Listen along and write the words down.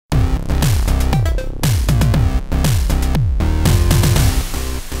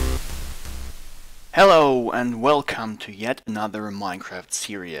Hello and welcome to yet another Minecraft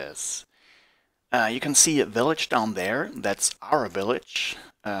series. You can see a village down there. That's our village.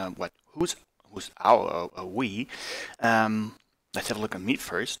 Who's our we? Let's have a look at me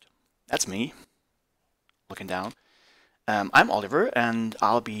first. That's me, looking down. I'm Oliver, and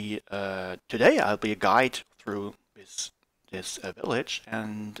today I'll be a guide through this village,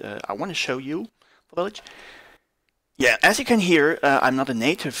 and I want to show you the village. Yeah, as you can hear, I'm not a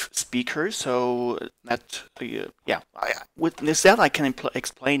native speaker, so with this I can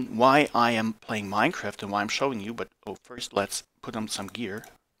explain why I am playing Minecraft and why I'm showing you. But first let's put on some gear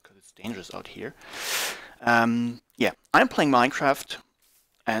because it's dangerous out here. Yeah, I'm playing Minecraft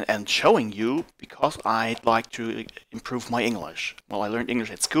and showing you because I'd like to improve my English. Well, I learned English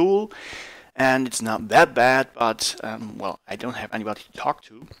at school, and it's not that bad, but well, I don't have anybody to talk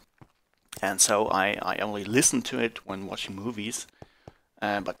to. And so I only listen to it when watching movies,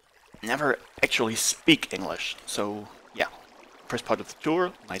 but never actually speak English. So yeah, first part of the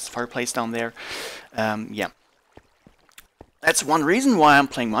tour, nice fireplace down there. Yeah, that's one reason why I'm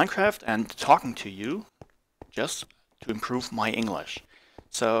playing Minecraft and talking to you, just to improve my English.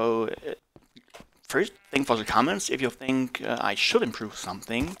 So first thing for the comments, if you think I should improve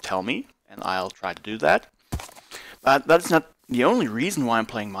something, tell me, and I'll try to do that. But that's not the only reason why I'm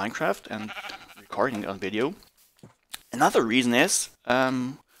playing Minecraft and recording on video. Another reason is,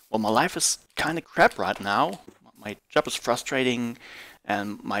 well, my life is kind of crap right now. My job is frustrating,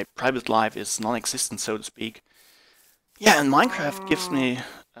 and my private life is non-existent, so to speak. Yeah, and Minecraft gives me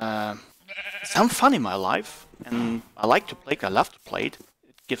some fun in my life, and I like to play it. I love to play it.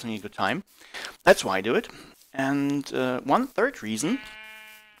 It gives me a good time. That's why I do it. And one third reason,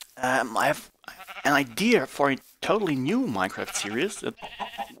 I have an idea for a totally new Minecraft series,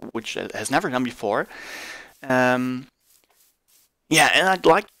 which has never done before. Yeah, and I'd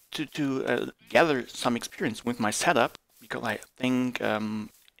like to gather some experience with my setup, because I think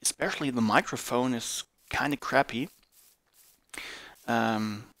especially the microphone is kind of crappy.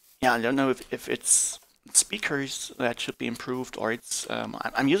 Yeah, I don't know if it's speakers that should be improved, or it's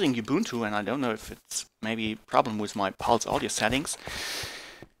I'm using Ubuntu, and I don't know if it's maybe a problem with my Pulse audio settings.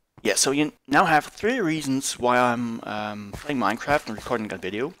 Yeah, so you now have 3 reasons why I'm playing Minecraft and recording that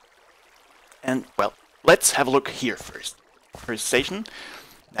video. And, well, let's have a look here first. First station,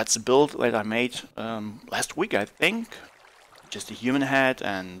 that's a build that I made last week, I think. Just a human head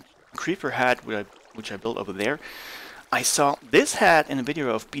and a creeper head, which I built over there. I saw this head in a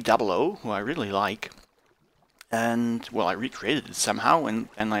video of B00, who I really like. And, well, I recreated it somehow, and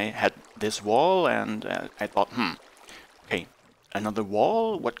I had this wall, and I thought, okay, another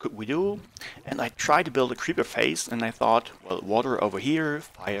wall, what could we do? And I tried to build a creeper face, and I thought, well, water over here,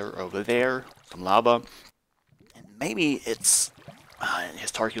 fire over there, some lava, and maybe it's a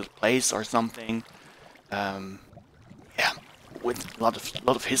historical place or something. Yeah, with a lot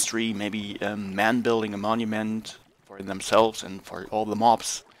of history, maybe man building a monument for themselves and for all the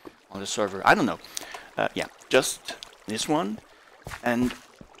mobs on the server. I don't know. Yeah, just this one, and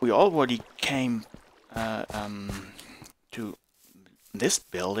we already came to this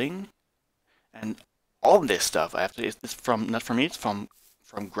building, and all this stuff after it's from, not from me, it's from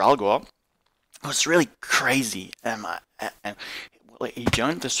Gralgor. It was really crazy. Well, he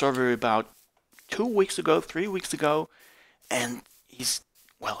joined the server about 2 weeks ago, 3 weeks ago, and he's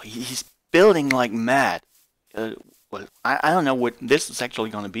building like mad. Well, I don't know what this is actually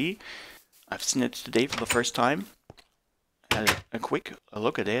gonna be. I've seen it today for the first time. Had a quick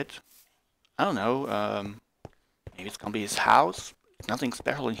look at it. I don't know. Maybe it's gonna be his house. Nothing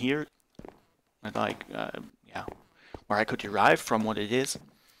special in here, like, yeah, where I could derive from what it is.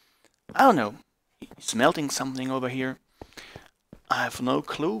 I don't know. He's melting something over here. I have no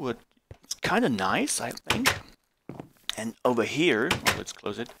clue, but it's kind of nice, I think. And over here, well, let's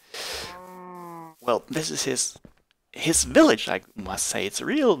close it. Well, this is his village, I must say. It's a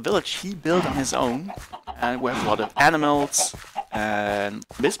real village he built on his own. And we have a lot of animals. And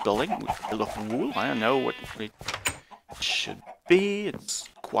this building, built of wool, I don't know what it should be. It's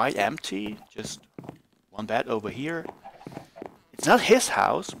quite empty, just one bed over here. It's not his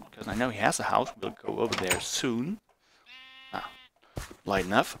house, because I know he has a house. We'll go over there soon. Light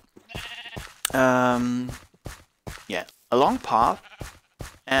enough. Yeah, a long path,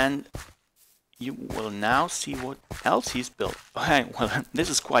 and you will now see what else he's built. Okay, well, this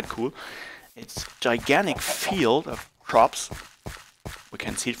is quite cool. It's a gigantic field of crops. We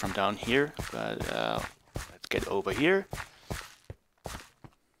can see it from down here, but let's get over here.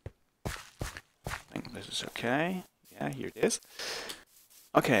 I think this is okay. Yeah, here it is.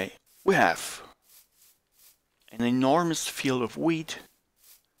 Okay, we have an enormous field of wheat,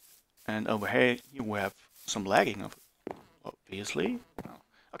 And over here we have some lagging, obviously. Oh,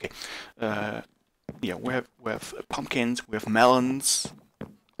 okay. Yeah, we have pumpkins, we have melons,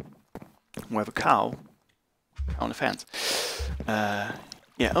 we have a cow on the fence.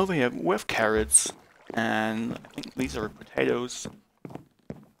 Yeah, over here we have carrots, and I think these are potatoes,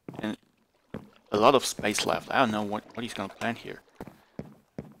 and a lot of space left. I don't know what he's gonna plant here.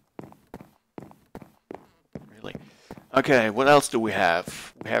 Really. Okay, what else do we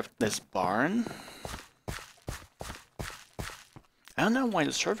have? We have this barn. I don't know why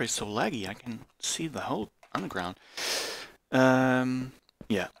the server is so laggy. I can see the whole underground.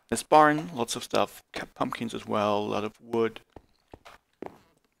 Yeah, this barn, lots of stuff. Pumpkins as well, a lot of wood.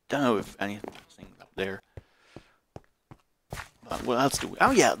 Don't know if anything's up there. But what else do we...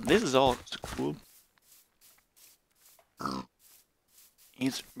 Oh yeah, this is all cool.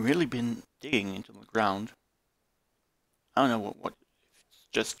 He's really been digging into the ground. I don't know what if it's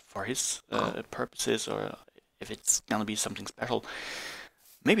just for his purposes or if it's gonna be something special.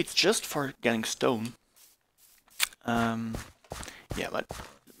 Maybe it's just for getting stone. Yeah, but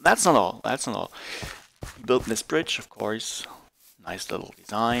that's not all. That's not all. He built this bridge, of course. Nice little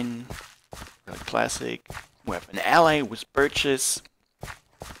design. Really classic. We have an alley with birches,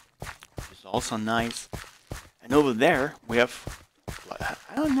 which is also nice. And over there we have...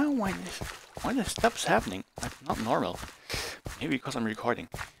 I don't know why this stuff's happening. That's not normal. Maybe because I'm recording.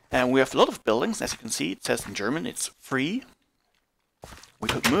 And we have a lot of buildings, as you can see. It says in German it's free. We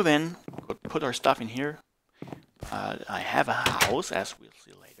could move in, we could put our stuff in here. I have a house, as we'll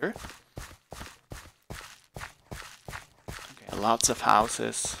see later. Okay, lots of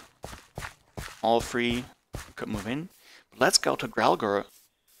houses. All free. We could move in. But let's go to Gralgor,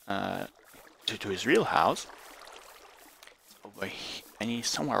 to his real house.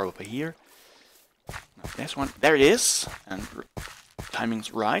 Somewhere over here. No, this one. There it is. And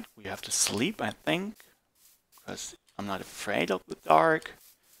timing's right. We have to sleep, I think. Because I'm not afraid of the dark.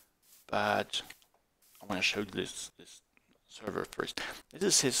 But I want to show you this server first. This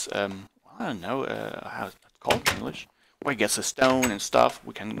is his, I don't know how it's called in English. Where he gets the stone and stuff.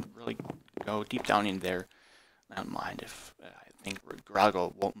 We can really go deep down in there. I don't mind if, I think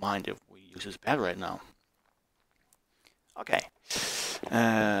Grago won't mind if we use his bed right now. Okay.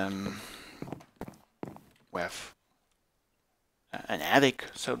 We have an attic,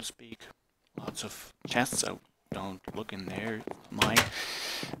 so to speak. Lots of chests, so don't look in there. Mine.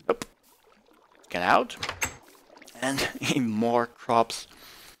 Oop. Get out. And even more crops.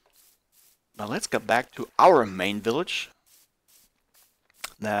 Now let's get back to our main village.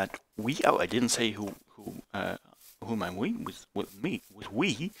 That oh, I didn't say whom I'm with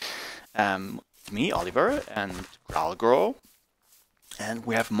we. It's me, Oliver, and Gralgro. And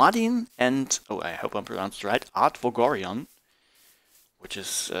we have Martin and, oh, I hope I'm pronounced right, Art Vogorion, which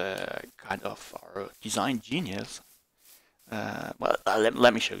is kind of our design genius. Well,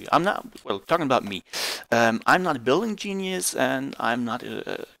 let me show you. I'm not, well, talking about me. I'm not a building genius, and I'm not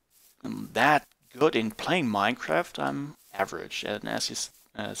that good in playing Minecraft. I'm average, and as you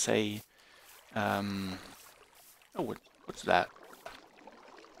say, oh, what's that?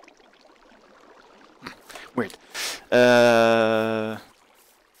 Weird. I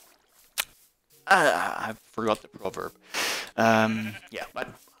forgot the proverb. Yeah, but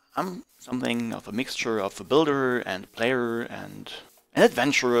I'm something of a mixture of a builder and a player and an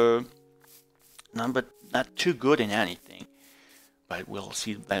adventurer. But not too good in anything. But we'll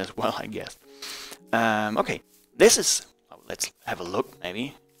see that as well, I guess. Okay, this is... Oh, let's have a look,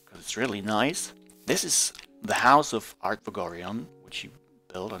 maybe, because it's really nice. This is the house of Art Vogorion, which he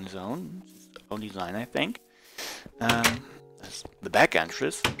built on his own design, I think. That's the back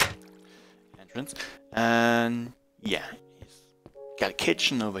entrance. And yeah, he's got a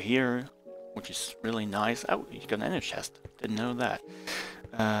kitchen over here, which is really nice. Oh, he's got an energy chest. Didn't know that.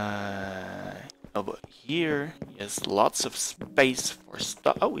 Over here, he has lots of space for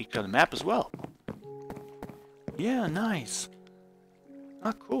stuff. Oh, he got a map as well. Yeah, nice.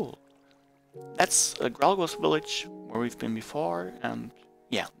 Ah, cool. That's Gralgos village, where we've been before, and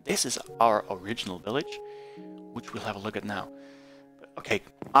yeah, this is our original village, which we'll have a look at now. But, okay,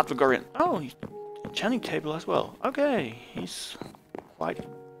 Art Vogorion. Oh, he's enchanting table as well. Okay, he's quite...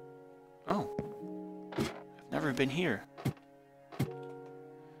 Oh, I've never been here.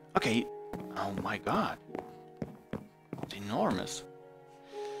 Okay, oh my god, it's enormous.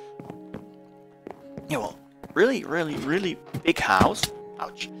 Yeah, well, really big house.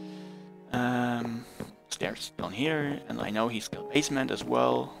 Ouch. Stairs down here, and I know he's got a basement as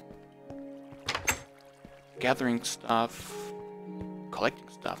well. Gathering stuff, collecting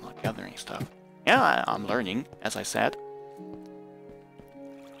stuff, not gathering stuff. Yeah, I'm learning, as I said.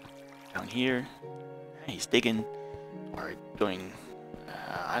 Down here, he's digging or doing,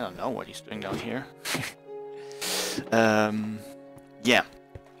 I don't know what he's doing down here. Yeah,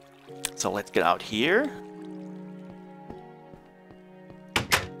 so let's get out here.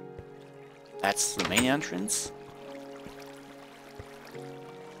 That's the main entrance.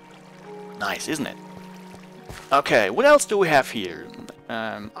 Nice, isn't it? Okay, what else do we have here?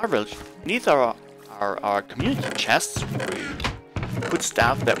 Our village. These are our community chests. We put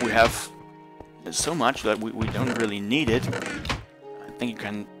stuff that we have so much that we don't really need it. I think you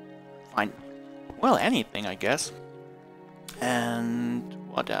can find, well, anything, I guess. And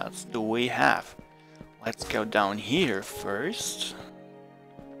what else do we have? Let's go down here first.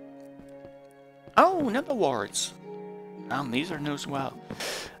 Oh, nether warts. These are new as well.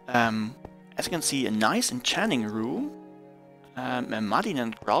 As you can see, a nice enchanting room. Martin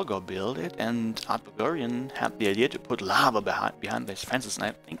and Gralgo built it, and Art Bulgarian had the idea to put lava behind these fences, and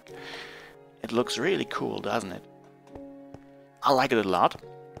I think it looks really cool, doesn't it? I like it a lot.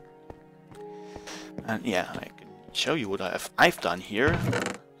 And yeah, I can show you what I've done here.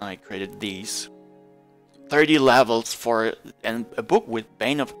 I created these 30 levels for a book with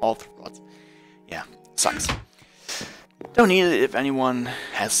Bane of Arthropods. Yeah, sucks. Don't need it if anyone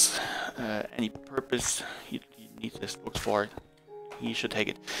has any purpose he needs this book for. He should take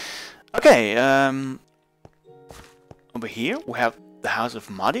it. Okay, over here we have the House of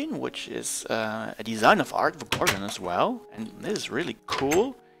Martin, which is a design of Art Bulgarian as well, and this is really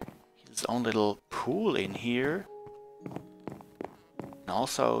cool. His own little pool in here, and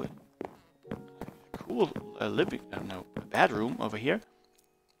also a cool living, no, bedroom over here.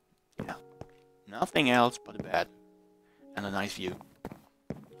 Yeah, nothing else but a bed and a nice view.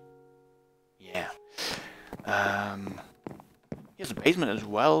 Yeah. Here's a basement as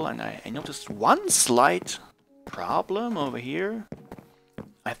well, and I noticed one slight problem over here.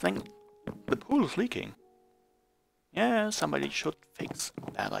 I think the pool is leaking. Yeah, somebody should fix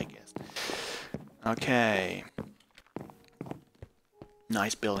that, I guess. Okay.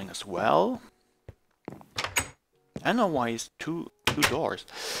 Nice building as well. I don't know why it's two doors.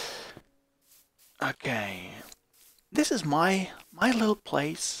 Okay. This is my little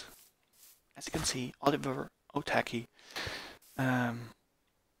place. As you can see, Oliver Otaki.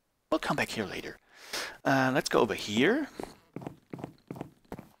 We'll come back here later. Let's go over here.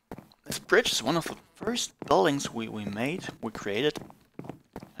 This bridge is one of the first buildings we created.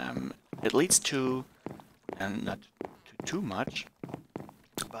 It leads to, and not to too much,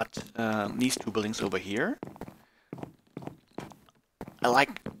 but these two buildings over here. I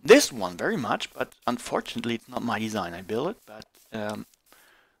like this one very much, but unfortunately it's not my design. I built it, but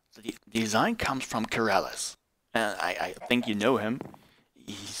the design comes from Karalis. I think you know him.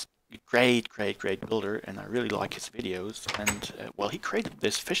 He's a great builder, and I really like his videos. And well, he created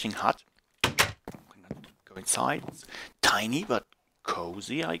this fishing hut. I'm gonna go inside. It's tiny but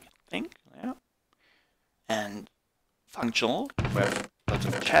cozy, I think. Yeah, and functional. We have lots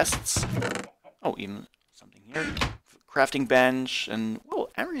of chests. Oh, even something here. Crafting bench, and well,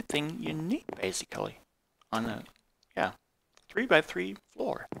 everything you need basically on a 3x3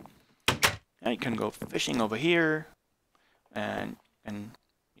 floor. And you can go fishing over here, and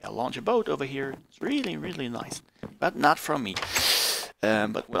launch a boat over here. It's really nice, but not from me.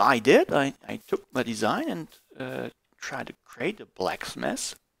 But what I did, I took the design and tried to create a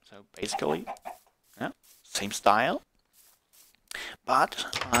blacksmith. So basically, yeah, same style, but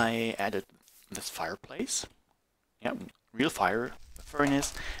I added this fireplace. Yeah, real fire, a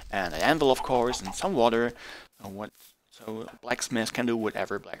furnace, and an anvil, of course, and some water. So a blacksmith can do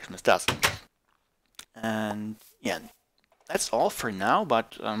whatever blacksmith does. And yeah, that's all for now.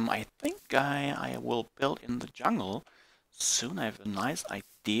 But I think I will build in the jungle soon. I have a nice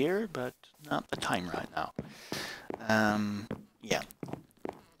idea, but not the time right now. Yeah,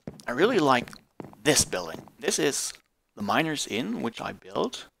 I really like this building. This is the Miner's Inn, which I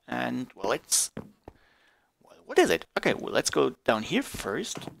built, and well, what is it? Okay, well, let's go down here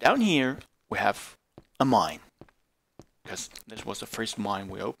first. Down here we have a mine, because this was the first mine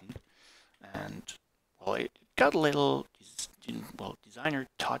we opened, and well, it got a little designer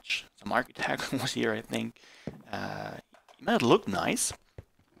touch. Some architect was here, I think. It might look nice.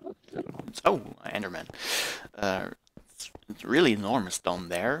 Oh, Enderman. It's really enormous down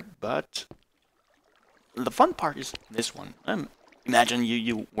there, but the fun part is this one. Imagine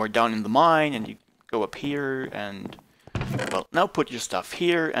you were down in the mine and you go up here and, well, now put your stuff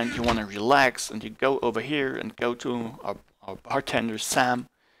here and you want to relax and you go over here and go to our bartender Sam.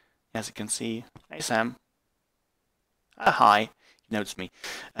 As you can see, hey Sam. Hi, he noticed me.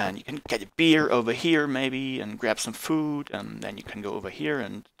 And you can get a beer over here maybe and grab some food, and then you can go over here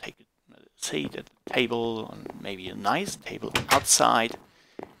and take seat at the table, and maybe a nice table outside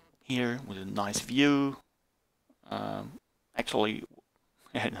here with a nice view. Actually,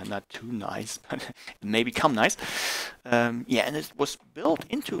 not too nice, but it may become nice. Yeah, and it was built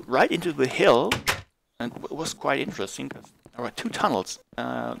right into the hill, and it was quite interesting because there were two tunnels.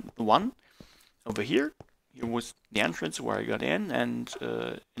 The one over here was the entrance where I got in, and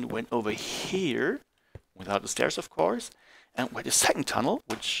it went over here without the stairs, of course, and where the second tunnel,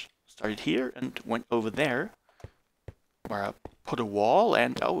 which started here and went over there, where I put a wall.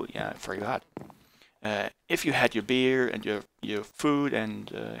 And oh yeah, I forgot. If you had your beer and your food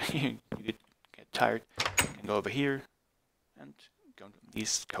and you get tired, you can go over here and go to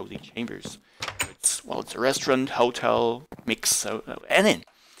these cozy chambers. It's a restaurant, hotel, mix, so and in.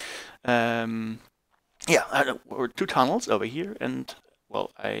 Yeah, there were two tunnels over here, and well,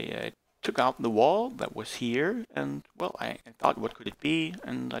 I took out the wall that was here, and well, I thought, what could it be?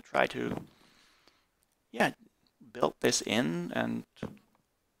 And I tried to, yeah, build this in, and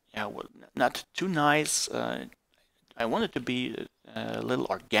yeah, well, not too nice. I wanted to be a little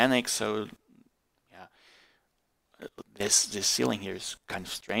organic, so yeah, this ceiling here is kind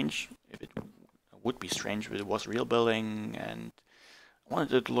of strange. If it would be strange if it was a real building, and I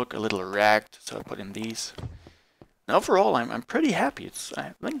wanted it to look a little ragged, so I put in these. And overall, I'm pretty happy.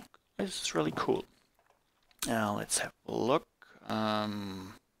 I think this is really cool. Now let's have a look.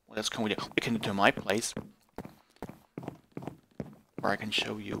 Let's come into my place, where I can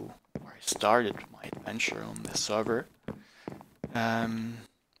show you where I started my adventure on this server.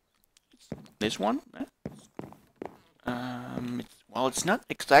 This one. It's not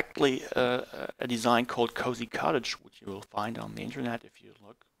exactly a design called Cozy Cottage, which you will find on the internet if you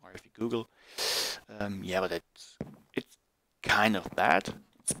look or if you Google. Yeah, but it's kind of that. It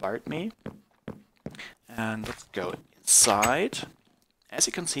inspired me. And let's go inside. As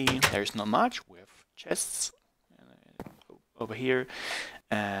you can see, there's not much. We have chests over here,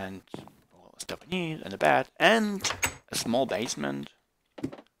 and well, stuff I need, and a bed, and a small basement. You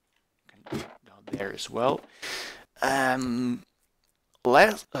can go down there as well. 1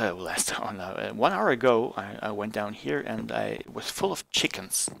 hour ago, I went down here, and it was full of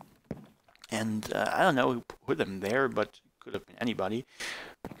chickens. And I don't know who put them there, but it could have been anybody,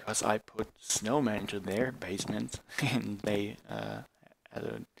 because I put snowmen into their basement, and they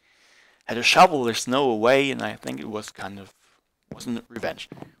had to shovel their snow away, and I think it was wasn't revenge.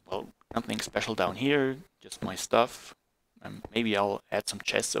 Well, nothing special down here, just my stuff. Maybe I'll add some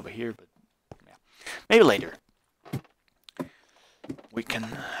chests over here, but yeah, maybe later. We can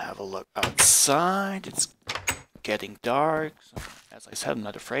have a look outside. It's getting dark. So, as I said, I'm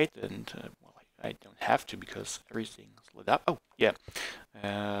not afraid, and well, I don't have to because everything's lit up. Oh, yeah.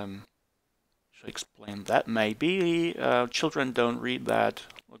 Should explain that maybe. Children don't read that.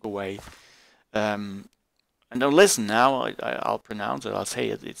 Look away. And don't listen now. I'll pronounce it. I'll say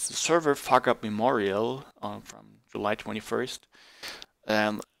it. It's the server fuck up memorial from July 21st.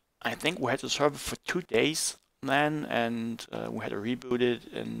 I think we had the server for 2 days then, and we had to reboot it,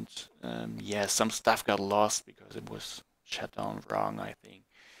 and yeah, some stuff got lost because it was shut down wrong, I think.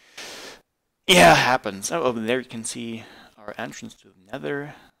 Yeah, it happens. Oh, over there you can see our entrance to the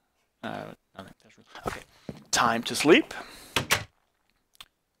Nether. Okay, time to sleep.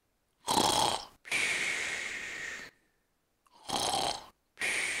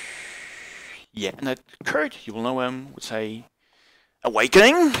 Yeah, and that Kurt, you will know him, would say,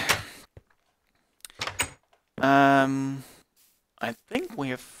 awakening. I think we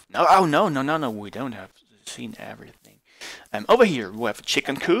have no, we don't have seen everything. Over here we have a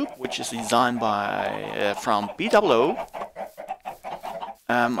chicken coop, which is designed by from BWO.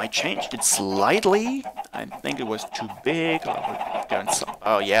 I changed it slightly. I think it was too big.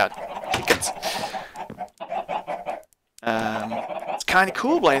 Oh yeah, chickens. It's kind of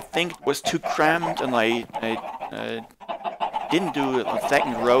cool, but I think it was too cramped, and I didn't do a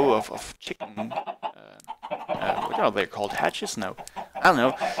second row of chicken. What are they called? Hatches? No, I don't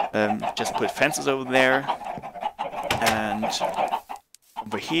know. Just put fences over there, and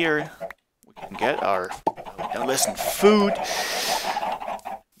over here we can get our food.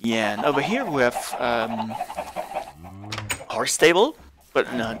 Yeah, and over here we have horse stable,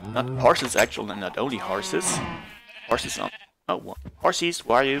 but not horses. Actually, not only horses. Horses on. Oh, horses.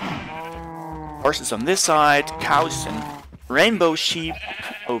 Where are you? Horses on this side. Cows and rainbow sheep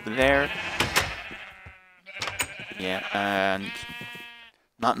over there. Yeah, and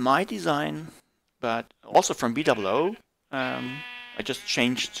not my design, but also from BWO. I just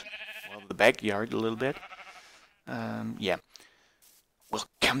changed the backyard a little bit. Yeah, we'll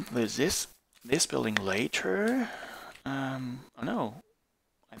come to this building later. Oh no,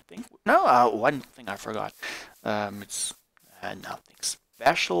 I think no. One thing I forgot. It's nothing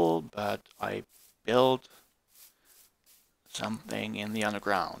special, but I built something in the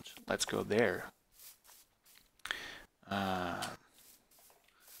underground. Let's go there. We have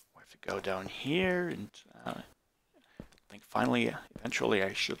to go down here, and I think finally, eventually,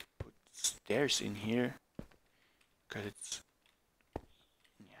 I should put stairs in here because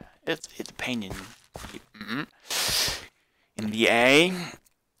it's a pain in the A.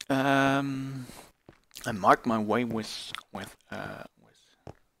 I marked my way with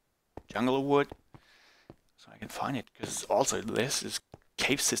jungle wood, so I can find it. Because also this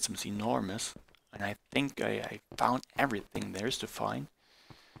cave system is enormous, and I think I found everything there is to find.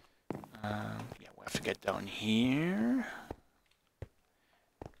 Yeah, we have to get down here.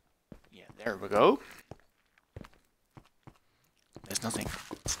 Yeah, there we go. There's nothing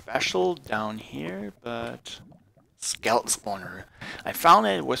special down here, but skeleton spawner. I found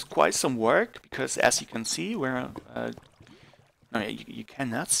it was quite some work because, as you can see, we're no, you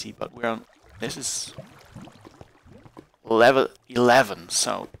cannot see, but we're on. This is level 11,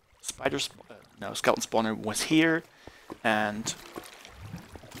 so skeleton spawner was here, and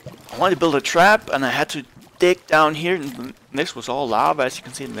I wanted to build a trap, and I had to dig down here, and this was all lava, as you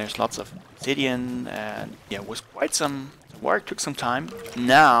can see. And there's lots of obsidian, and yeah, it was quite some work. Took some time.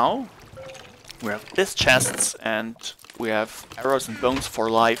 Now we have these chests, and we have arrows and bones for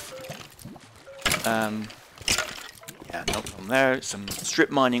life. Yeah, no problem there. Some strip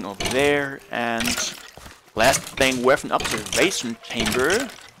mining over there, and last thing, we have an observation chamber,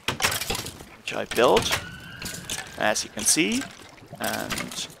 which I built, as you can see.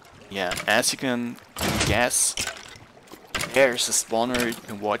 And yeah, as you can guess, there's a spawner. You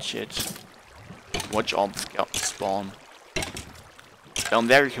can watch it. Watch all the skeletons spawn. Down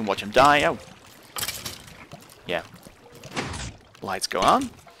there, you can watch them die. Oh, yeah. Lights go on.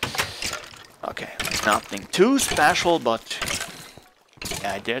 Okay, nothing too special, but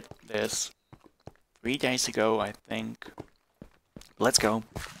yeah, I did this 3 days ago, I think. Let's go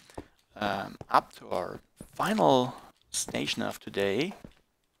up to our final station of today.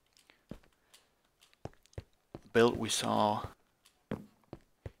 Build we saw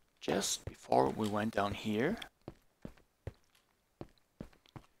just before we went down here.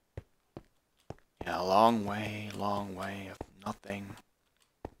 Yeah, long way of nothing.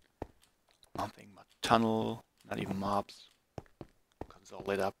 Nothing but tunnel, not even mobs, because it's all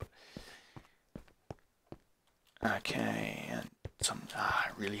lit up. Okay, and some, I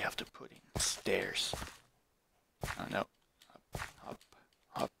really have to put in stairs. Oh no, up,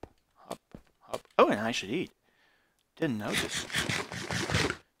 up, up, up. Oh, and I should eat. Didn't notice.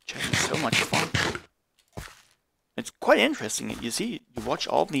 Chess is so much fun. It's quite interesting. You see, you watch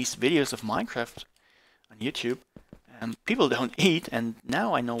all these videos of Minecraft on YouTube, and people don't eat, and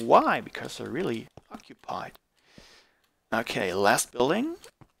now I know why, because they're really occupied. Okay, last building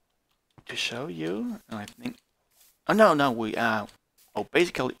to show you. I think. Oh no, we oh,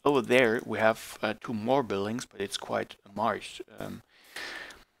 basically over there we have 2 more buildings, but it's quite a marsh.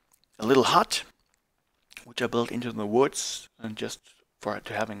 A little hut, which I built into the woods, and just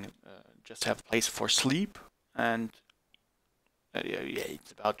have a place for sleep. And yeah,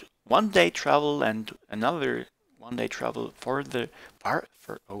 it's about 1 day travel and another 1 day travel further.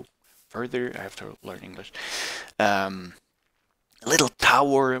 Further. I have to learn English. A little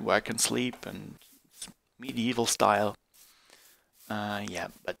tower where I can sleep, and it's medieval style. Yeah,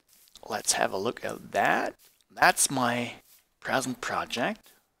 but let's have a look at that. That's my present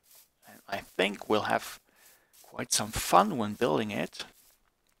project, and I think we'll have quite some fun when building it.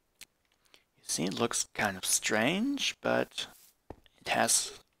 You see, it looks kind of strange, but it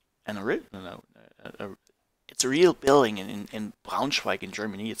has an original. It's a real building in Braunschweig in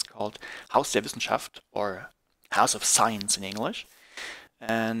Germany. It's called Haus der Wissenschaft, or House of Science in English.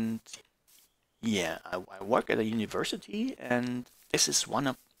 And yeah, I work at a university, and this is one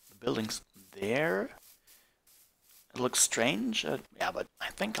of the buildings there. It looks strange, yeah, but I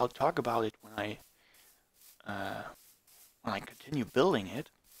think I'll talk about it when I continue building it.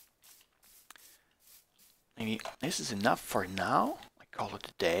 Maybe this is enough for now. I call it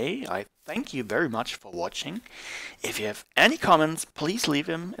a day. I thank you very much for watching. If you have any comments, please leave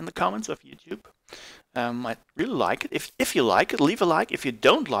them in the comments of YouTube. I really like it. If you like it, leave a like. If you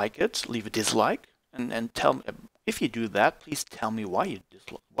don't like it, leave a dislike. And tell me, if you do that, please tell me what you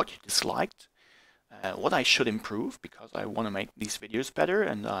disliked, what I should improve, because I want to make these videos better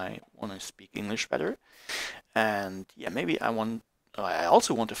and I want to speak English better. And yeah, maybe I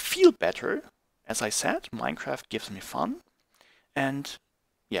also want to feel better. As I said, Minecraft gives me fun, and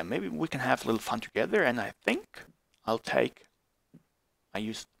yeah, maybe we can have a little fun together. And I think I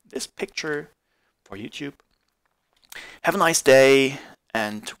used this picture for YouTube. Have a nice day,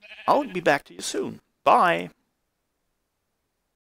 and I'll be back to you soon. Bye!